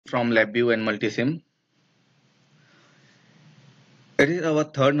from LabVIEW and Multisim. It is our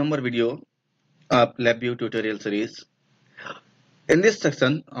third number video of LabVIEW tutorial series. In this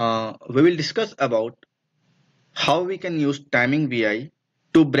section, we will discuss about how we can use timing VI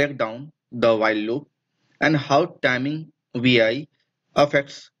to break down the while loop and how timing VI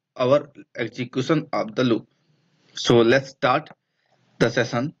affects our execution of the loop. So let's start the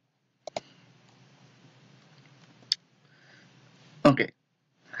session. Okay.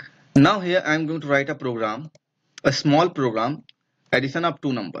 Now here I am going to write a program, a small program, addition of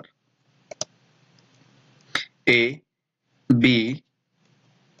two numbers, A, B.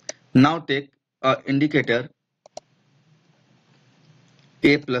 Now take a indicator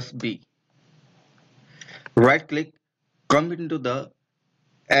A plus B. Right click, come into the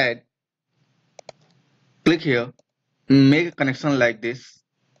add, click here, make a connection like this.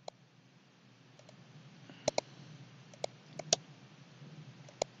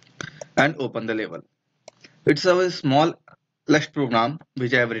 And open the label. It's a small list program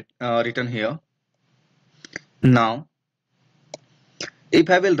which I have written here. Now, if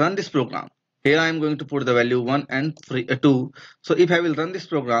I will run this program, here I am going to put the value 1 and 2. So if I will run this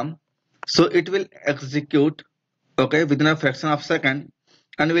program, so it will execute within a fraction of a second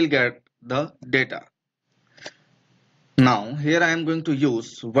and will get the data. Now here I am going to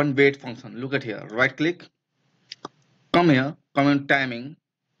use one wait function. Look at here, right click, come here, come in timing,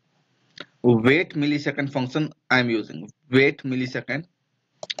 wait millisecond function I am using, wait millisecond,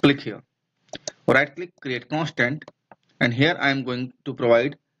 click here, right click, create constant, and here I am going to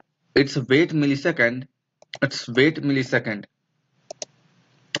provide its wait millisecond,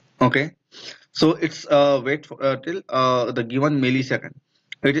 okay. So it's wait for, till the given millisecond.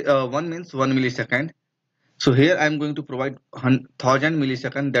 It 1 means 1 millisecond. So here I am going to provide 1000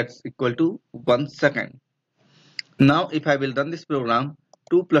 millisecond, that's equal to 1 second. Now if I will run this program,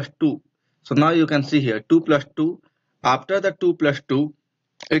 2 plus 2. So now you can see here 2 plus 2. After the 2 plus 2,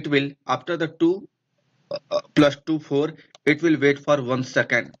 it will, after the 2 plus 2, 4, it will wait for 1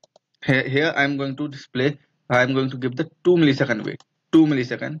 second. Here I am going to display, I am going to give the 2 millisecond wait, 2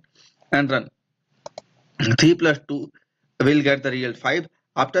 millisecond, and run. 3 plus 2 will get the real 5.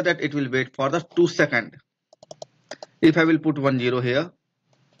 After that it will wait for the 2 second. If I will put 1 0 here,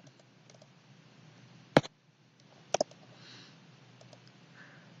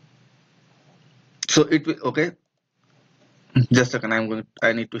 so it will, okay, just a second,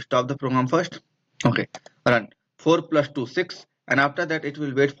 I need to stop the program first. Okay, run. 4 plus 2 6, and after that it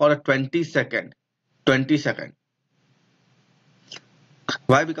will wait for a 20 second.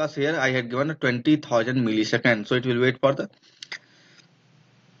 Why? Because here I had given a 20,000 milliseconds, so it will wait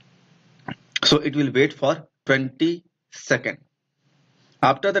for 20 second.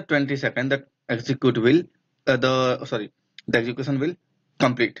 After the 20 second, the execution will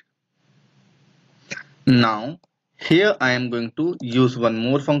complete. Now here I am going to use one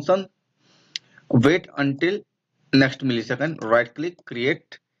more function, wait until next millisecond, right click,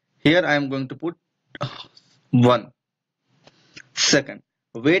 create. Here I am going to put 1 second,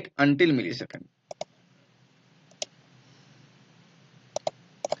 wait until millisecond.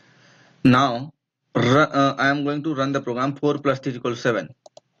 Now I am going to run the program. 4 plus 3 equals 7.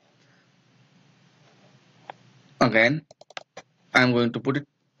 Again I am going to put it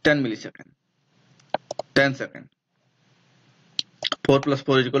 10 millisecond, 10 second. 4 plus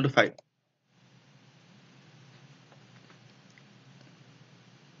 4 is equal to 5.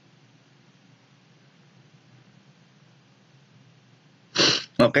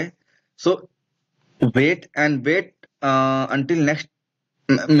 Okay, so wait until next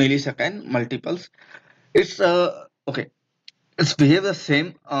millisecond multiples. It's it's behave the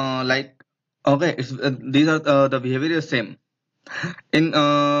same it's these are the behavior is same. In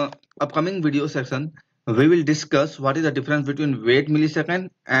upcoming video section we will discuss what is the difference between wait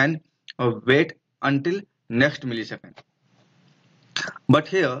millisecond and wait until next millisecond. But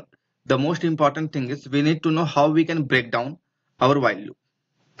here the most important thing is we need to know how we can break down our while loop.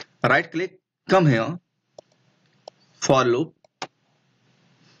 Right click, come here, for loop,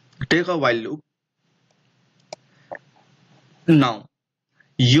 take a while loop. Now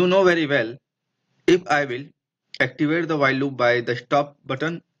you know very well, if I will activate the while loop by the stop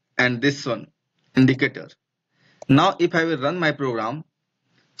button and this one indicator. Now if I will run my program,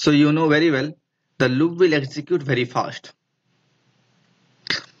 so you know very well the loop will execute very fast.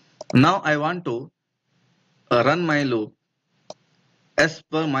 Now I want to run my loop as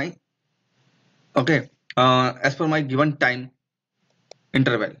per my given time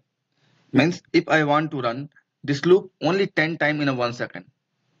interval. Means if I want to run this loop only 10 times in a 1 second.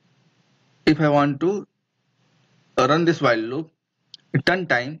 If I want to run this while loop 10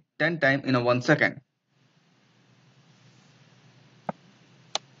 time in a 1 second.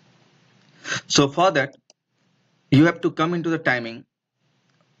 So for that, you have to come into the timing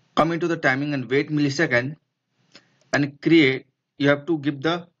and wait millisecond and create. You have to give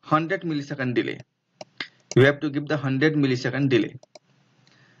the 100 millisecond delay. You have to give the 100 millisecond delay.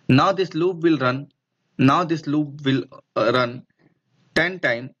 Now this loop will run. Now this loop will run 10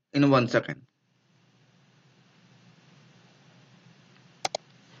 time in 1 second.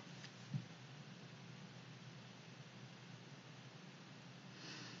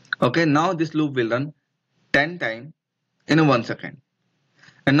 Okay, now this loop will run 10 time in 1 second.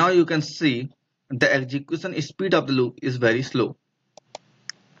 And now you can see the execution speed of the loop is very slow.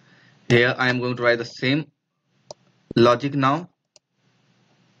 Here I am going to write the same logic now.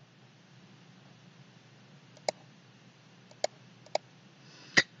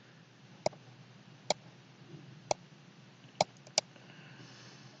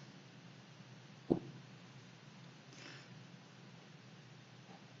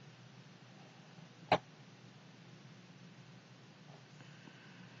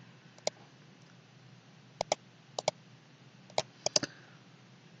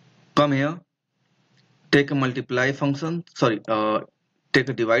 Come here, take a multiply function, take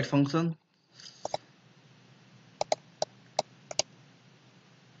a divide function.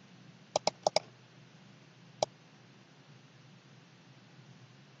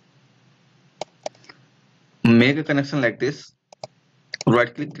 Make a connection like this.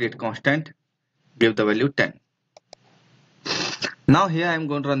 Right click, create constant, give the value 10. Now here I am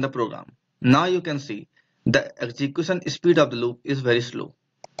going to run the program. Now you can see the execution speed of the loop is very slow.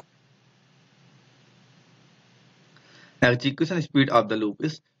 Execution speed of the loop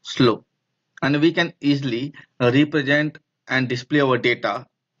is slow, and we can easily represent and display our data.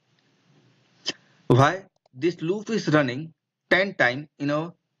 Why? This loop is running 10 time in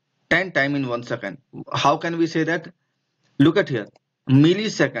a 10 time in 1 second. How can we say that? Look at here,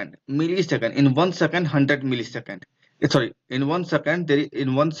 millisecond in 1 second, 100 millisecond. In 1 second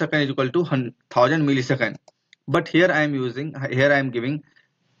in 1 second is equal to 1000 millisecond. But here I am giving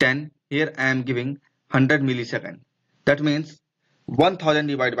 10. Here I am giving 100 millisecond. That means 1000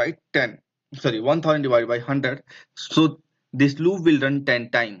 divided by 10. 1000 divided by 100. So this loop will run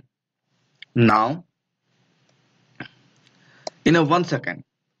 10 time. Now in a 1 second,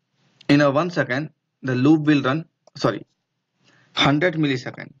 the loop will run 100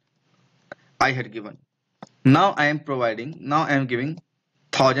 millisecond I had given. Now I am giving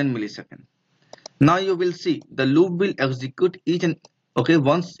 1000 millisecond. Now you will see the loop will execute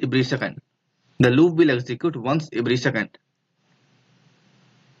once every second. The loop will execute once every second.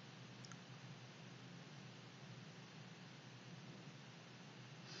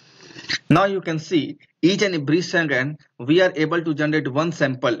 Now you can see each and every second we are able to generate one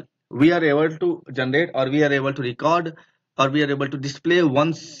sample. We are able to generate, or we are able to record, or we are able to display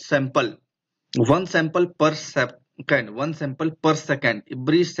one sample. One sample per second. One sample per second.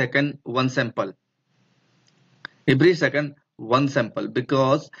 Every second one sample. Every second one sample,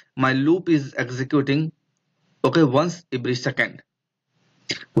 because my loop is executing once every second.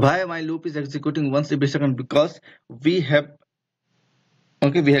 Why my loop is executing once every second? Because we have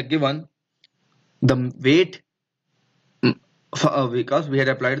given the weight, because we had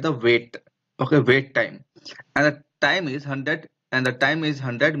applied the wait time, and the time is 100, and the time is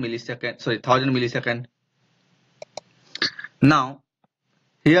 100 millisecond, 1000 millisecond. Now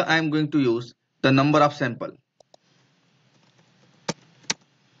here I am going to use the number of sample.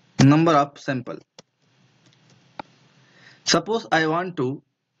 Suppose I want to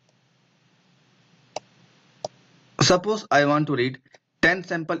read 10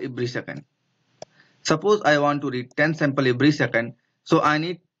 sample every second. So I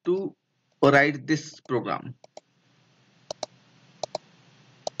need to write this program.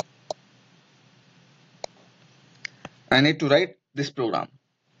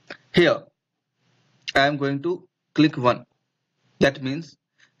 Here I am going to click 1. That means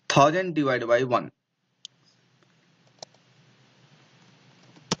 1000 divided by 1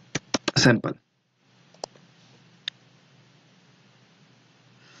 sample.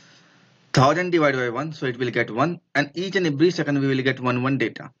 1000 divided by 1, so it will get 1, and each and every second we will get 1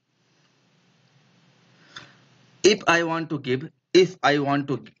 data. If I want to read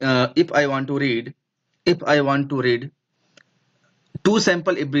 2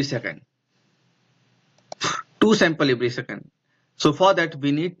 sample every second. So for that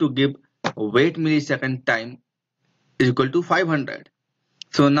we need to give wait millisecond time is equal to 500.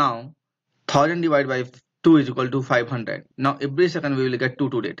 So now 1000 divided by 2 is equal to 500. Now every second we will get 2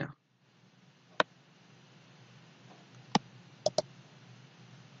 data.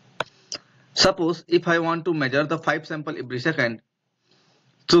 Suppose if I want to measure the 5 sample every second,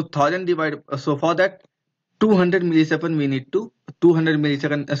 so 1000 divided, so for that 200 millisecond we need to 200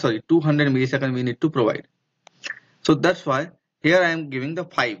 millisecond we need to provide. So that's why here I am giving the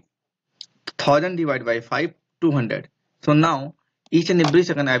 5. 1000 divided by 5, 200. So now each and every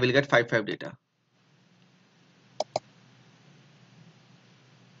second I will get 5 data.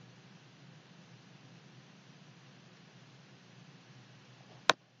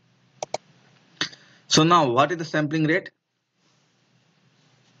 So now what is the sampling rate?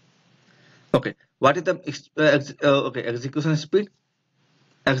 Okay, what is the execution speed?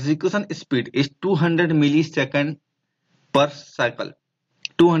 Execution speed is 200 millisecond per cycle.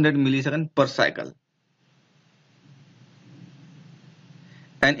 200 millisecond per cycle.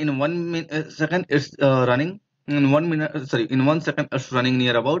 And in 1 second it's running in 1 minute, sorry, in 1 second it's running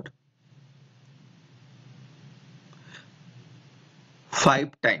near about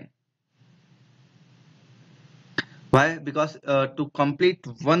 5 times. Why? Because to complete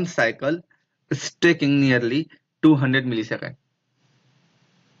one cycle it's taking nearly 200 milliseconds.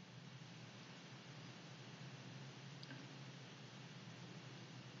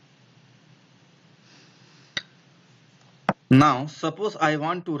 Now suppose I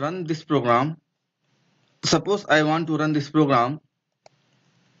want to run this program. Suppose I want to run this program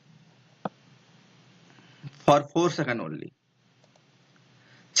for 4 seconds only.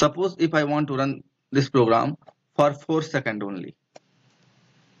 Suppose if I want to run this program for 4 seconds only.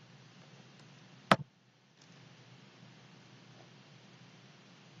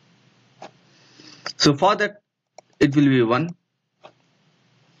 So for that it will be 1,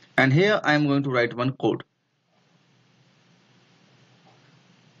 and here I am going to write one code.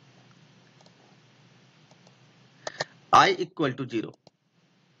 I equal to 0,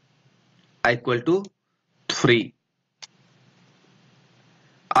 I equal to 3,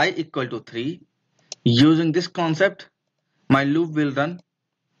 I equal to 3. Using this concept my loop will run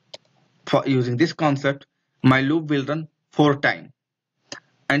for using this concept my loop will run 4 times.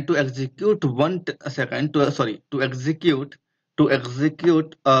 And to execute 1 second to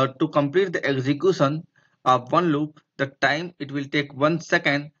complete the execution of one loop, the time it will take 1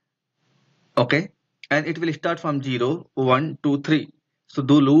 second. Okay, and it will start from 0 1 2 3. So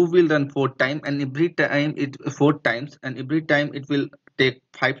the loop will run 4 times, and every time it 4 times, and every time it will take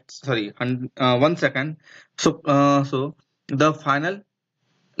 1 second. So the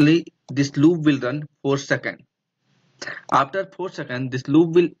finally this loop will run 4 seconds. After 4 seconds this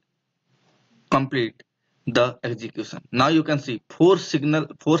loop will complete the execution. Now you can see 4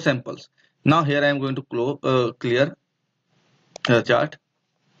 samples. Now here I am going to clear the chart.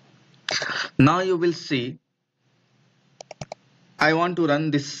 Now you will see I want to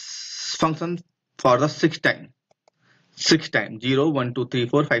run this function for the 6 times 0 1 2 3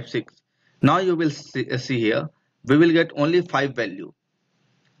 4 5 6. Now you will see here we will get only 5 value.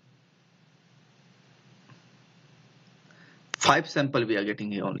 5 sample we are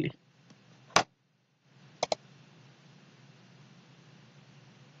getting here only.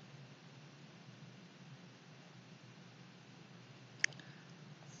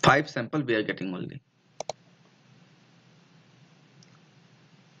 5 sample we are getting only.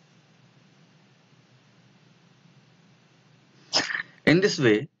 In this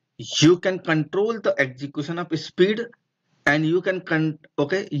way you can control the execution of speed, and you can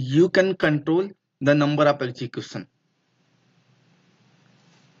control the number of execution.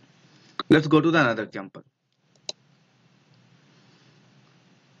 Let's go to the another example.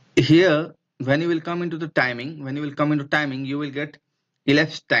 Here when you will come into timing, you will get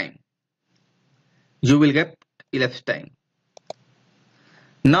elapsed time.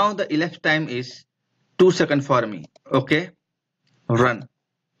 Now the elapsed time is 2 seconds for me. Okay, run.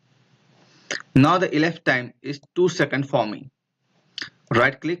 Now the elapsed time is 2 seconds for me.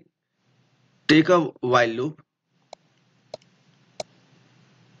 Right click, take a while loop.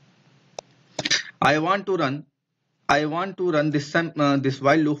 I want to run this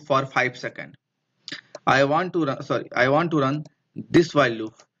while loop for 5 seconds. I want to run this while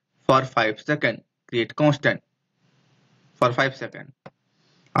loop for 5 seconds. Create constant for 5 seconds.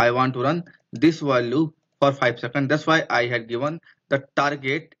 I want to run this while loop for 5 seconds. That's why I had given the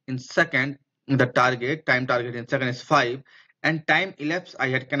target in second. The time target in second is 5, and time elapsed I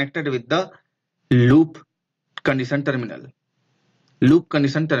had connected with the loop condition terminal.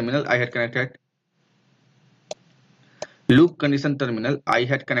 I had connected. Loop condition terminal I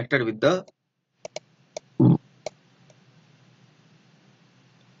had connected with the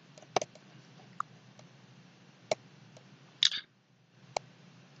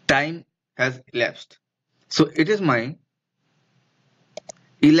time has elapsed. So it is my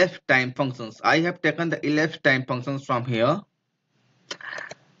elapsed time functions. I have taken the elapsed time functions from here.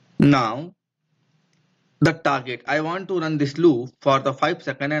 Now the target, I want to run this loop for the 5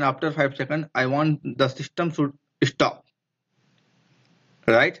 seconds, and after 5 seconds I want the system should stop,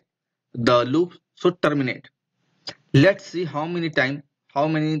 right? The loop should terminate. Let's see how many time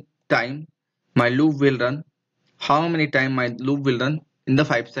my loop will run, how many time my loop will run in the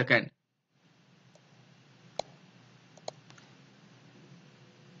 5 seconds.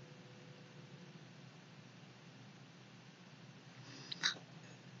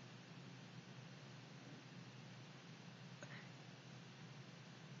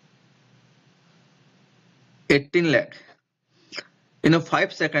 18 lakh. In a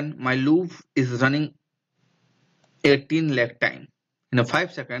 5 second, my loop is running 18 lakh time. In a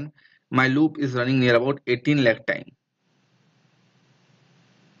 5 second, my loop is running near about 18 lakh time.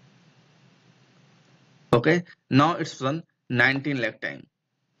 Okay, now it's run 19 lakh time.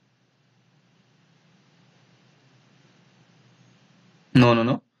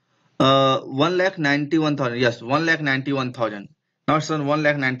 No. 1,91,000. Yes, 1,91,000. Now it's run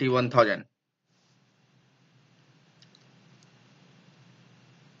 1,91,000.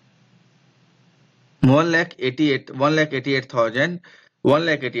 1,88,000.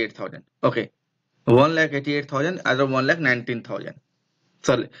 1,88,000. Okay, 1,88,000 as of 1,19,000.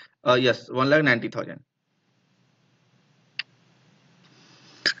 Sorry, yes, 1,90,000.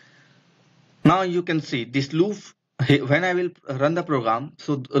 Now you can see this loop. When I will run the program,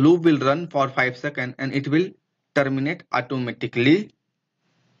 so the loop will run for 5 seconds and it will terminate automatically.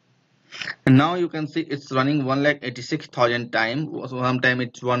 And now you can see it's running 1,86,000 time. Sometime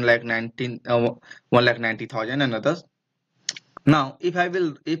it's 1,90,000 and others. Now if I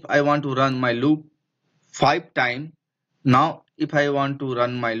want to run my loop 5 times, now if I want to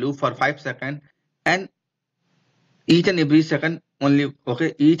run my loop for 5 seconds, and each and every second only,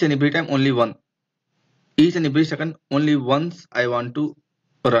 okay, each and every time only one, each and every second only once I want to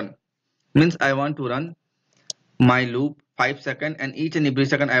run, means I want to run my loop 5 seconds, and each and every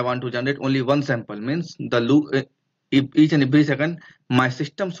second I want to generate only one sample, means the loop, if each and every second my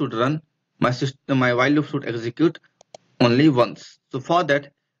system should run, my while loop should execute only once. So for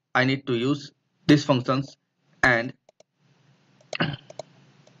that I need to use these functions, and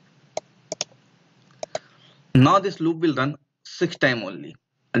now this loop will run 6 times only.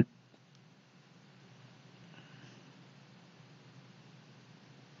 And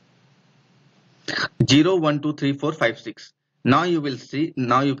 0, 1, 2, 3, 4, 5, 6. Now you will see,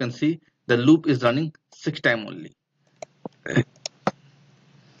 now you can see the loop is running 6 times only.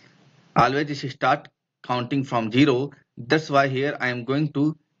 Always it should start counting from 0. That's why here I am going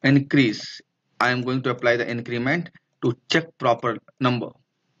to increase. I am going to apply the increment to check proper number.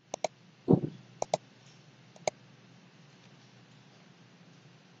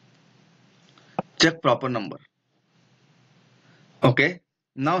 Check proper number. Okay.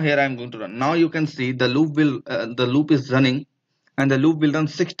 Now here I am going to run. Now you can see the loop is running, and the loop will run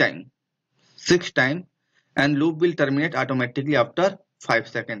 6 times. 6 times, and loop will terminate automatically after 5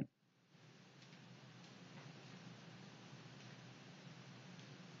 seconds.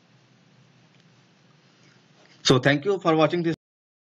 So thank you for watching this.